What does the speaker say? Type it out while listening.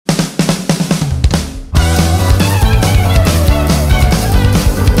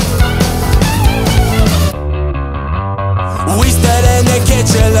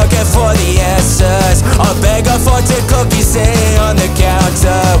make a fortune cookie say on the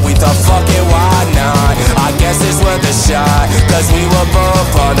counter. We thought fuck it, why not? I guess it's worth a shot, cause we were both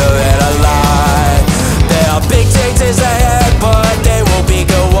pondering a lot. There are big changes ahead, but they will be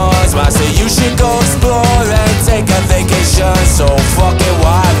good ones. Why, so you should go explore and take a vacation. So fuck it,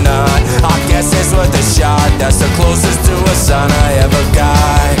 why not? I guess it's worth a shot. That's the closest to a sign I ever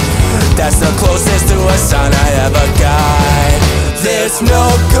got. That's the closest to a sign I ever got. There's no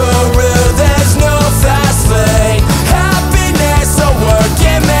guru, there's no fast lane. Happiness a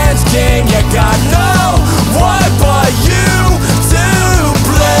working man's game. You got no one but you to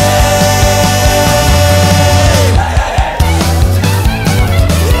blame.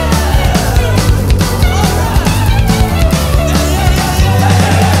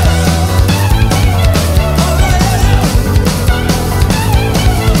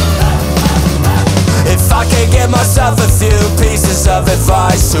 If I could give myself a few pieces of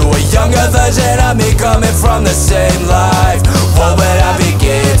advice to a younger version of me coming from the same life, what would I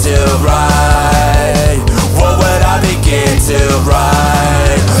begin to write? What would I begin to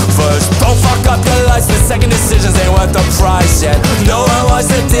write? First, don't fuck up your life. The second, decisions ain't worth the price yet. No one wants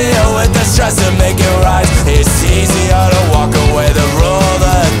to deal with the stress and make it right. It's easier to walk away than roll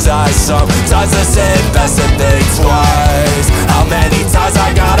the dice. Sometimes I say best to think twice. How many times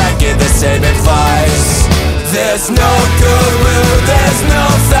I gotta give the same advice? There's no